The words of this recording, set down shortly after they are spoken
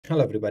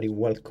Hello, everybody.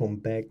 Welcome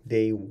back.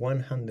 Day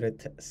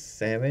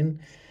 107.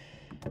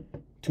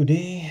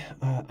 Today,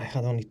 I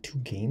had only two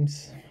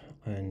games,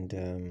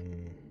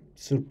 and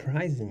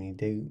surprisingly,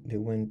 they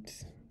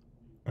went.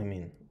 I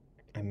mean,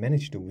 I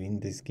managed to win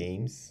these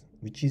games,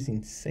 which is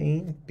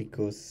insane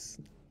because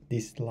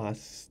this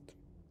last,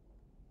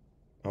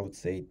 I would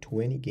say,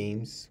 20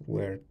 games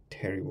were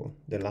terrible.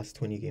 The last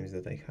 20 games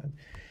that I had,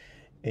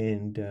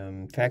 and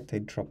in fact, I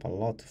dropped a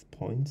lot of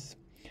points.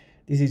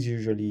 This is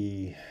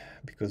usually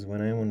because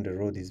when I'm on the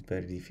road, it's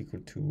very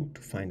difficult to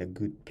find a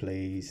good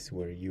place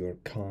where you are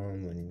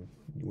calm and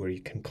where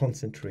you can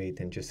concentrate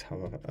and just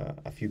have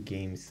a few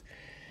games.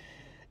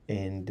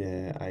 And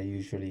I'm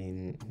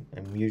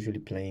usually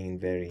playing in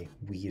very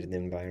weird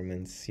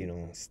environments,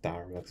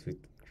 Starbucks with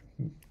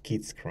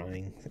kids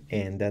crying,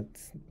 and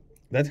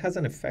that has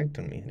an effect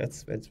on me.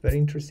 That's very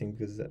interesting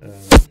because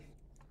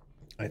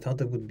I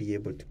thought I would be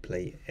able to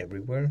play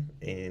everywhere,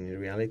 and in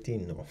reality,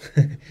 no,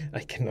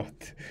 I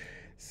cannot.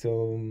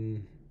 So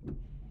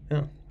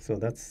yeah, so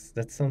that's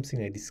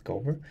something I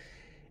discovered.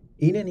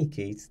 In any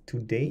case,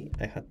 today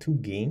I had two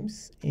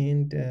games,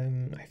 and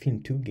I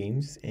filmed two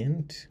games,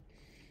 and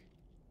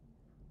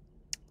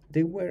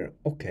they were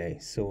okay.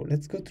 So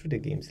let's go through the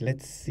games.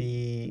 Let's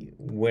see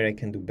where I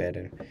can do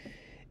better.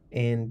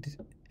 And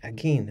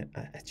again,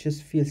 I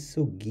just feel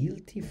so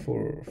guilty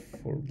for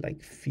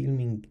like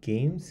filming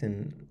games,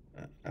 and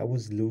I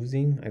was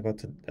losing. I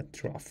got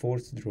a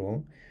forced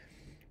draw,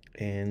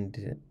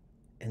 and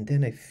and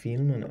then I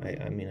film and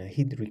I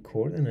hit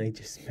record and I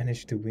just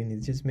managed to win.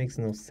 It just makes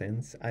no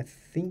sense. I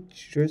think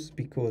just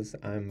because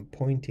I'm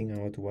pointing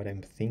out what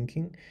I'm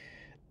thinking,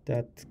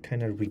 that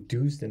kind of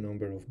reduce the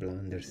number of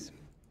blunders,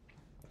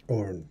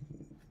 or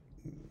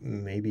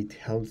maybe it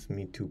helps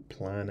me to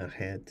plan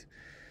ahead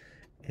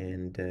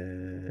and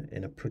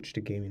approach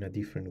the game in a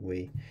different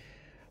way.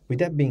 With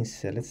that being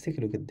said, let's take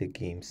a look at the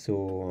game.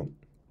 So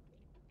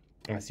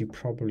as you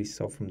probably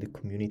saw from the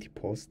community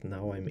post,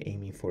 now I'm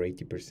aiming for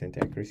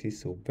 80% accuracy,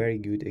 so very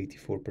good.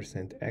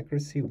 84%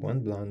 accuracy,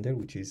 one blunder,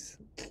 which is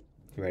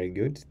very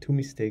good, two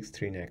mistakes,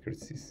 three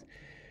inaccuracies.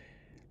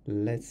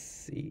 Let's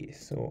see.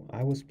 So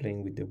I was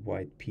playing with the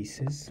white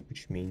pieces,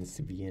 which means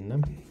Vienna,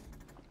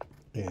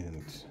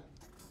 and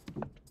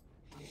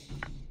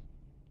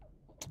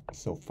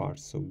so far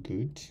so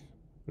good.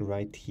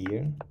 Right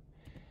here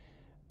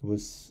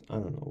was, I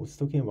don't know, was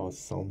talking about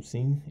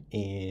something,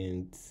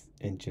 and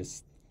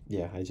just,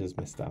 yeah, I just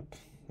messed up.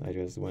 I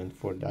just went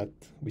for that,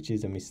 which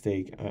is a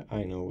mistake.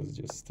 I know it was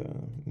just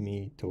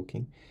me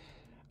talking.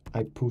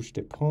 I pushed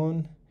the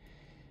pawn.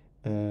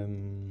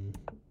 um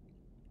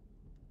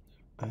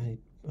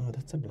oh,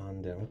 that's a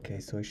blunder. Okay,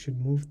 so I should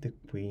move the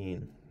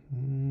queen.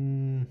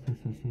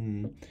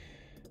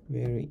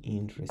 Very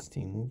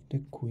interesting. Move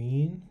the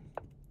queen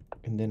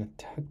and then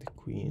attack the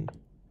queen.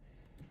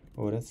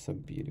 Oh, that's a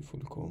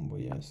beautiful combo.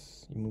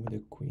 Yes, you move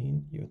the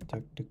queen, you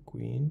attack the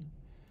queen,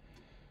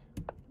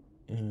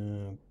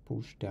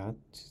 push that,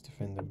 it's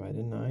defended by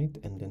the knight,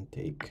 and then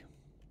take.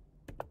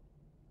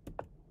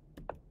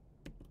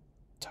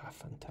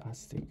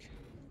 Fantastic.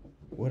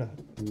 What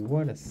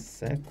a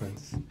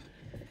sequence.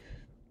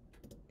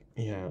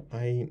 Yeah,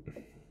 I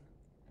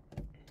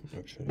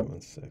actually,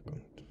 1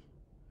 second.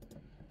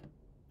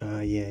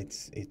 Yeah,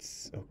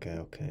 it's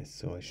okay.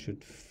 So I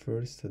should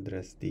first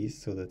address this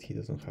so that he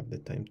doesn't have the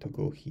time to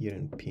go here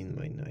and pin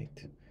my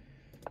knight.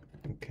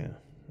 Okay,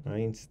 I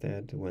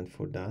instead went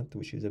for that,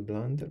 which is a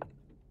blunder.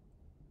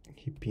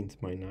 He pins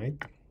my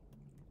knight.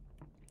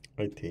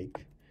 I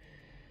take.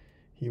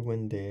 He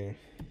went there.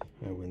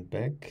 I went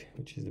back,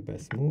 which is the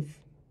best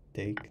move.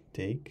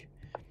 Take.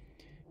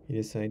 He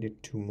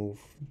decided to move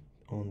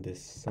on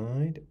this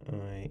side.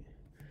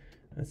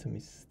 That's a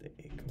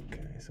mistake.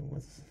 Okay, so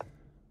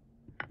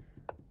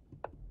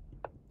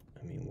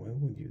I mean, why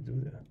would you do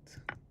that?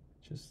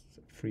 Just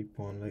free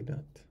pawn like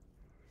that.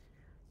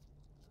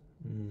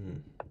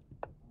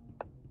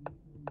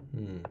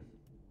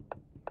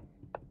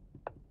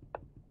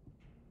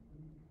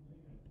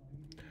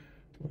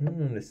 I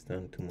don't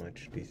understand too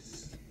much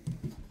this.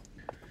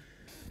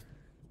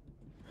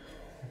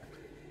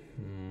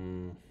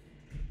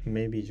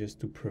 Maybe just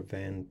to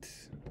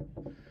prevent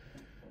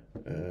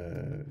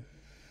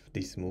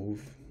this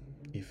move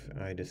if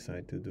I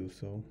decide to do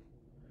so.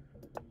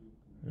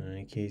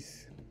 In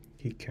case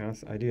he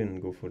castle, I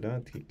didn't go for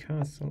that. He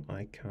castle,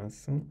 I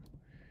castle,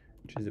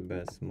 which is the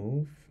best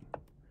move.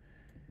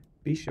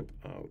 Bishop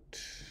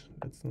out.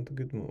 That's not a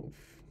good move.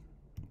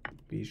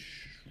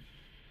 Bishop.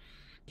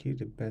 Here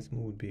the best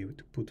move would be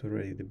to put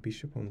already the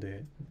bishop on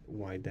the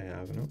white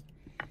diagonal.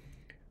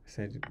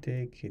 Decided to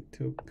take, he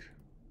took,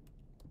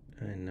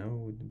 and now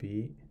would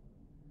be,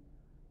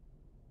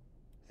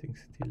 I think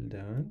still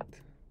that.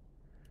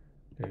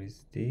 There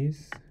is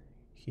this.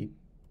 He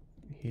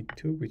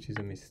took, which is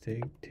a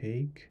mistake.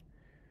 Take.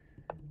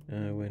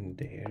 Went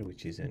there,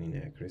 which is an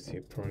inaccuracy. I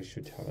probably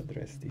should have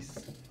addressed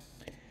this.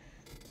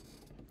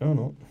 Oh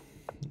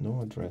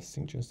no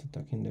addressing, just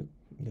attacking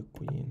the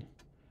queen.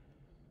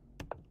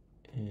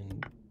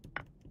 And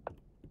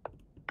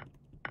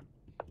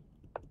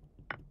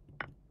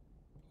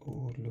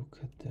oh, look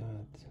at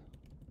that.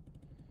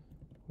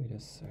 Wait a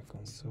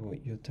second. So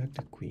you attack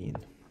the queen.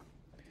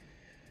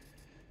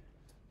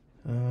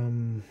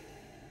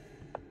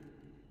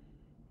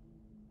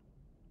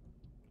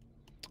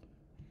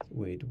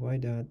 Wait, why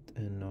that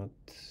and not...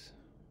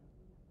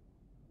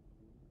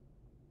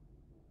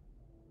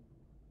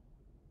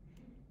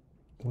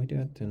 Why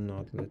that and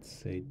not, let's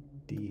say,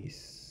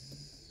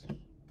 this?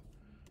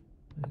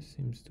 That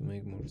seems to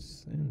make more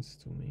sense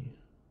to me.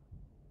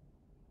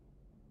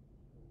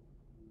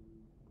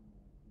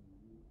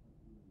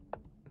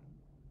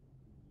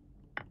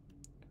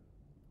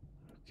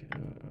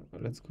 Okay,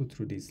 let's go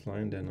through this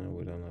line, then I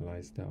will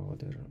analyze the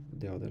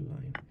other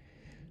line.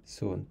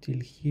 So until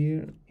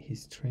here,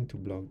 he's trying to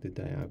block the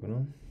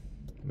diagonal.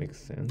 Makes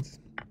sense.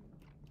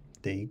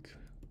 Take.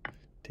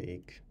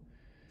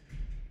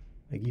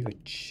 I give a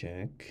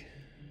check.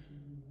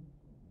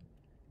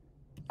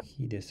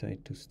 He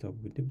decides to stop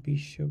with the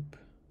bishop.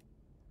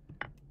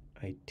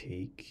 I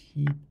take,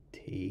 he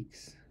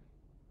takes.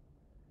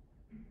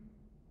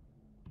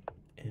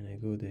 And I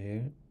go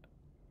there.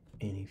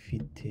 And if he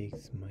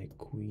takes my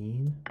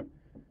queen,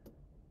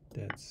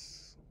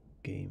 that's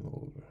game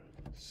over.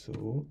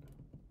 So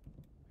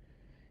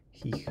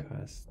he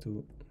has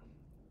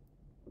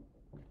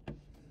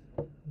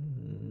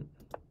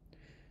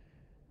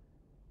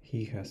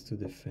to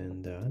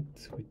defend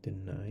that with the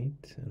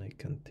knight, and I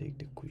can take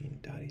the queen.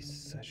 That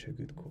is such a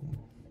good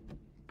combo.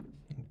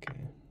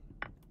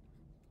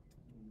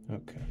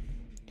 Okay.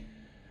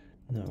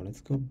 Now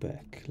let's go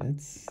back.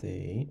 Let's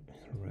say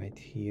right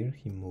here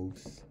he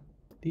moves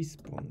this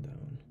pawn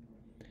down.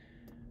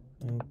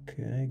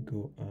 Okay,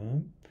 go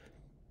up.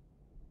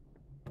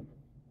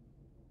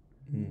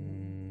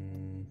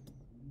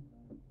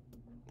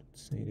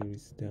 Let's say there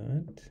is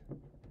that.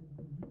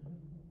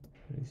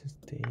 There is a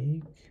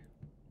stake.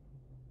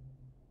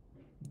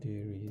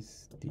 There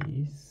is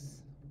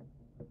this.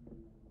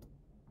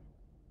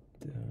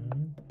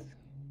 That.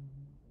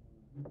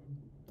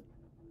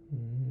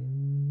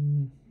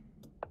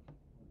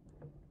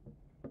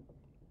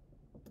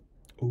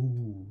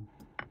 Oh,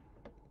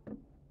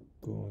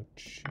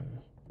 gotcha.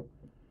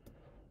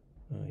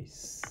 I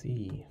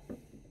see.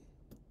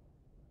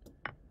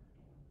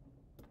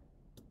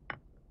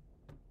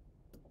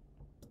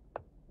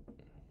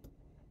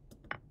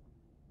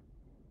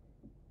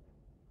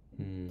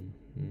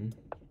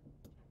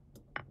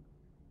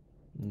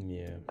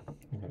 Yeah,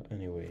 well,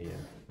 anyway,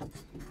 yeah.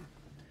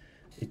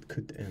 It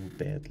could end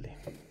badly.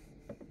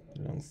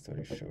 Long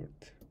story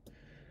short.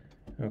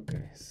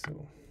 Okay, so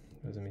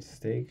it was a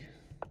mistake.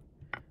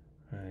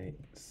 I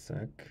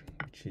suck,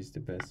 which is the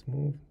best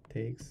move.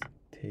 Takes.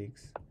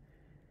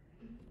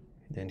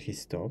 Then he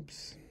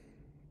stops.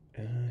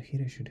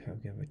 Here I should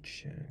have given a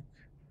check.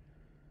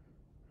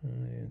 I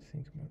didn't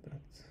think about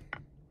that.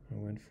 I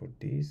went for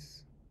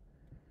this.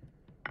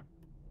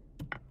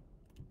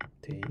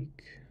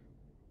 Take.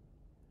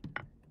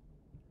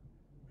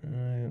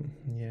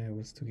 Yeah, it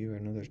was to give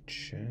another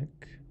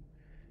check.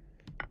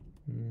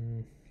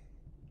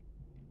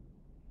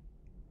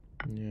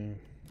 Yeah,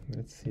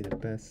 let's see. The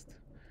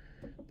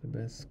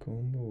best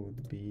combo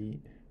would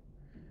be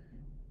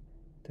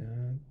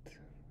that.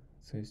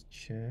 So it's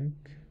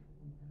check.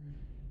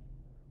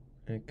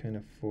 I kind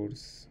of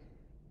force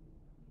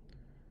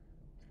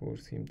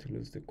him to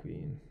lose the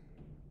queen.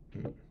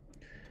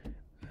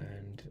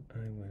 And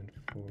I went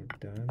for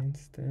that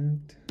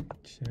instead.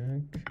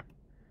 Check.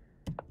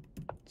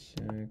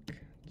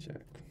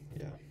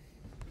 Yeah.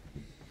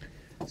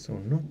 So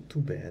not too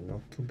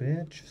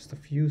bad. Just a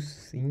few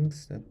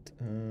things that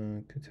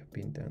could have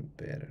been done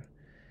better.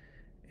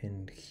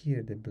 And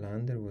here the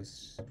blunder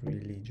was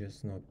really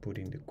just not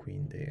putting the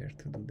queen there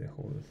to do the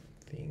whole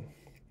thing.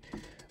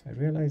 I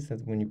realized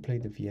that when you play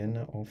the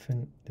Vienna,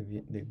 often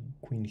the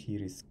queen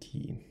here is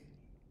key.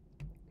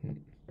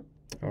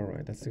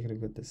 Alright, let's take a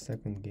look at the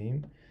second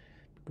game,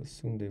 because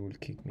soon they will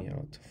kick me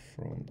out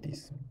from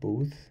this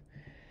booth.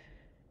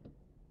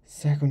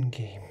 Second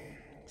game,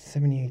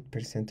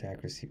 78%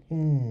 accuracy.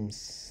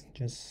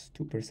 Just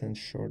 2%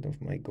 short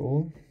of my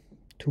goal.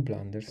 2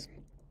 blunders,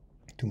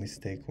 2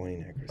 mistakes, 1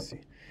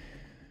 inaccuracy.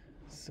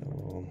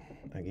 So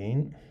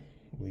again,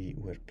 we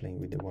were playing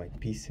with the white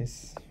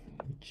pieces,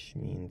 which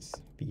means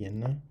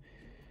Vienna.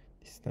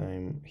 This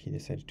time he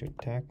decided to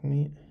attack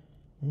me.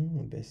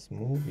 Best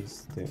move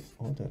is the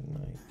other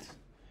knight.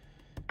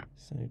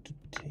 Decided to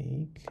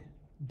take,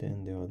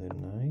 then the other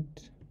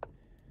knight.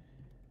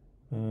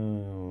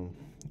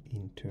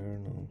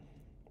 Internal.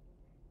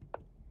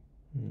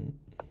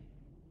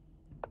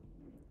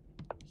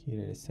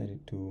 Here I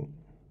decided to.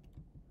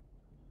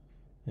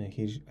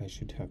 Here I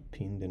should have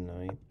pinned the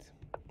knight.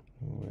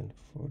 Went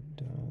for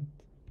that.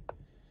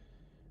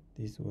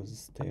 This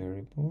was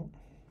terrible.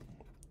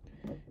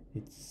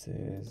 It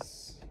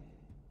says.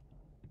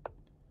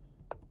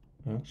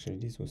 Actually,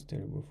 this was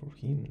terrible for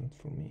him, not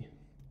for me.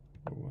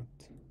 Or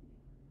what?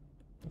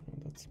 Oh, no,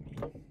 that's me.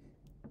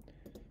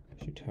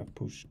 I should have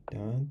pushed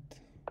that.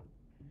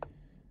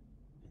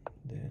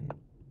 Then.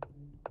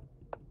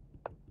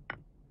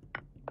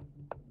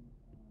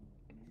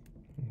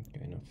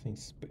 Okay, enough nothing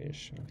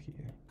special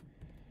here.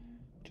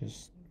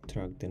 Just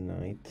track the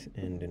knight,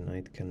 and the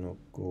knight cannot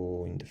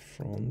go in the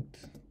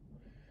front.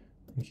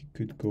 He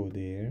could go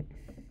there,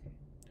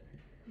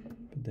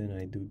 but then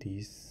I do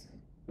this,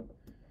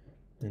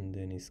 and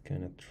then he's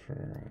kind of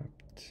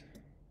trapped.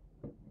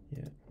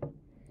 Yeah.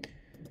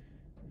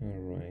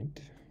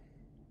 Alright.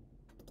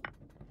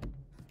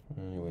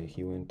 Anyway,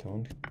 he went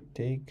on to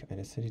take. I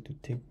decided to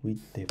take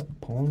with the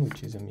pawn,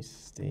 which is a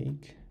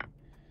mistake.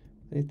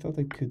 I thought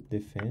I could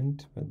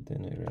defend, but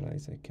then I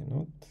realized I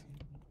cannot.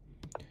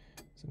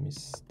 It's a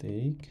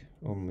mistake,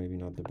 or maybe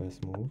not the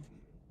best move.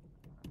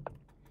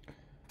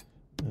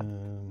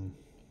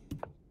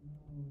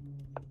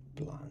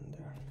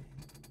 Blunder.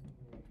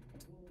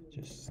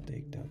 Just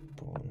take that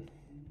pawn.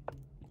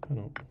 Oh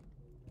no.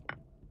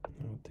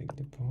 Now take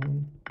the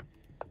pawn.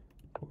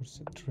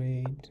 Force a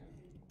trade.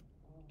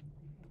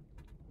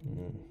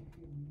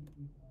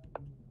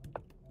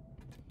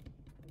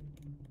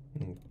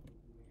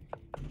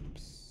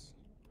 Oops.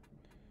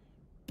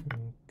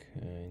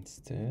 Okay,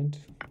 instead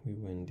we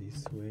went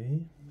this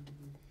way.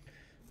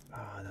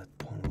 Ah, that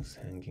pawn was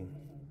hanging.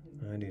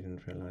 I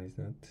didn't realize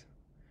that.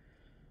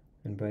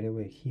 And by the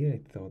way, here I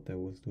thought I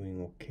was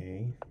doing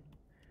okay.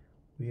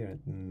 We are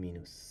at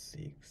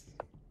 -6.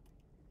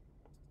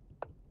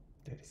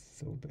 That is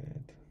so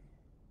bad.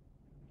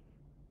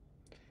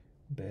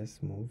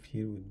 Best move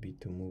here would be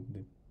to move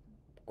the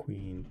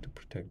queen to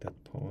protect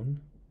that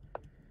pawn.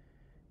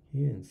 He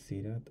didn't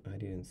see that. I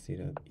didn't see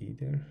that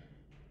either.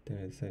 Then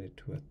I decided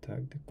to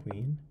attack the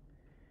queen.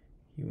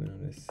 He went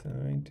on the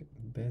side.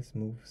 Best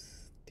move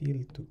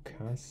still to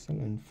castle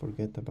and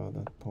forget about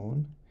that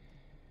pawn.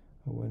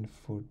 I went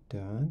for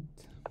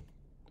that.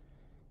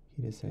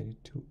 He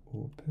decided to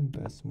open.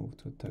 Best move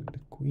to attack the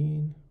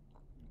queen.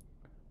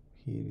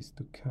 Here is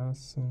to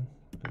castle.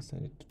 I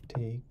decided to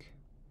take.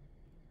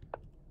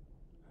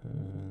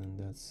 And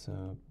that's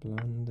a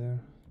blunder.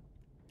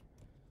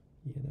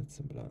 Yeah, that's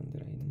a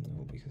blunder, I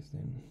know, because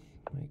then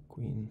my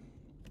queen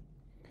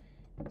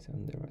is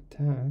under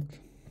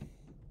attack.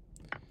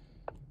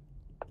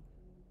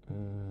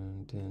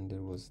 And then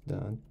there was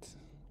that,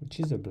 which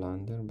is a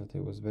blunder, but I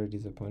was very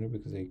disappointed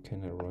because I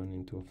kind of ran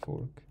into a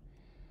fork.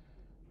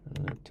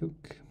 And I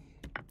took.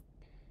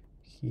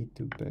 He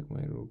took back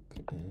my rook,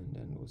 and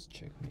then was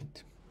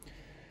checkmate.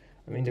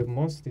 I mean, the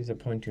most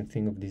disappointing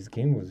thing of this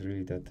game was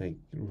really that I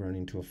ran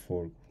into a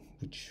fork,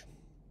 which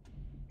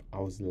I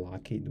was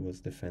lucky it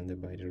was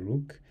defended by the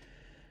rook,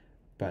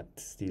 but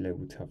still I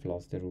would have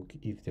lost the rook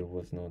if there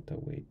was not a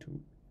way to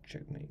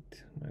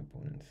checkmate my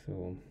opponent.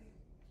 So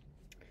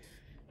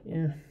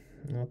yeah,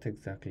 not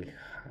exactly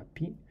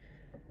happy,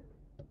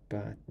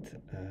 but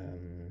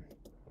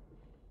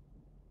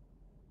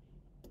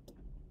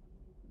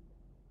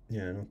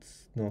yeah,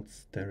 not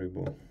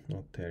terrible,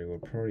 not terrible.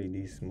 Probably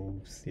these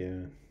moves,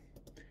 yeah.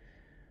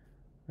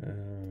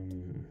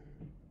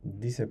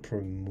 These are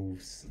probably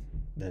moves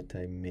that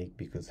I make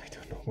because I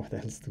don't know what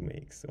else to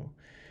make, so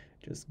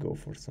just go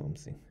for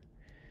something.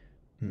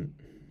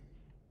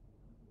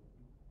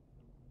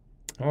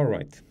 All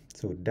right,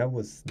 so that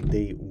was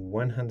day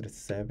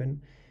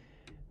 107.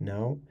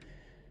 Now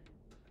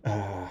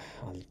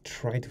I'll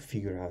try to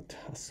figure out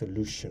a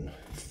solution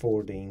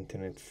for the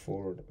internet,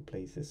 for the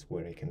places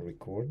where I can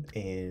record,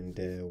 and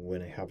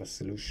when I have a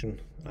solution,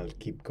 I'll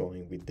keep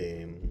going with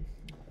the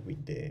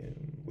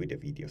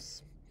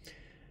videos.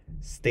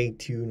 Stay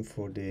tuned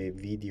for the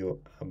video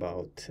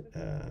about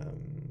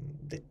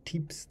the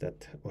tips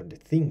that, or the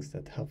things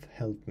that have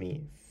helped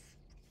me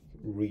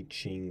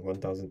reaching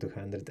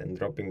 1200 and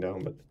dropping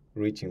down, but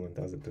reaching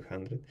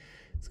 1200.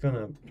 It's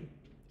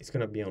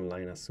gonna be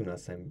online as soon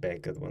as I'm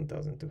back at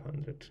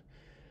 1200.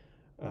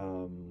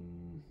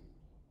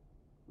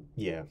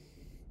 Yeah,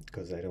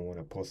 because I don't want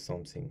to post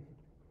something,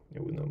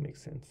 it would not make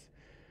sense.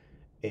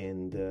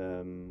 And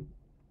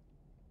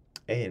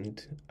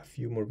a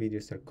few more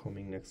videos are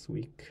coming next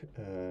week.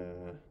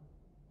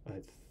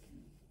 I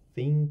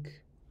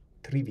think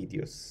 3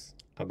 videos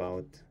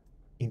about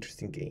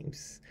interesting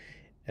games,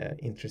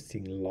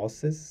 interesting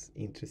losses,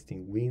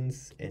 interesting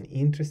wins, and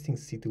interesting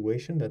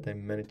situation that I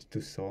managed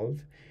to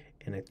solve,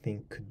 and I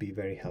think could be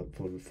very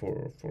helpful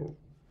for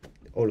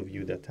all of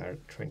you that are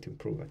trying to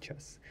improve at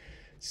chess.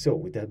 So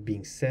with that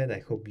being said, I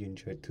hope you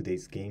enjoyed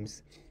today's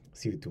games.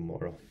 See you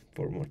tomorrow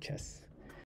for more chess.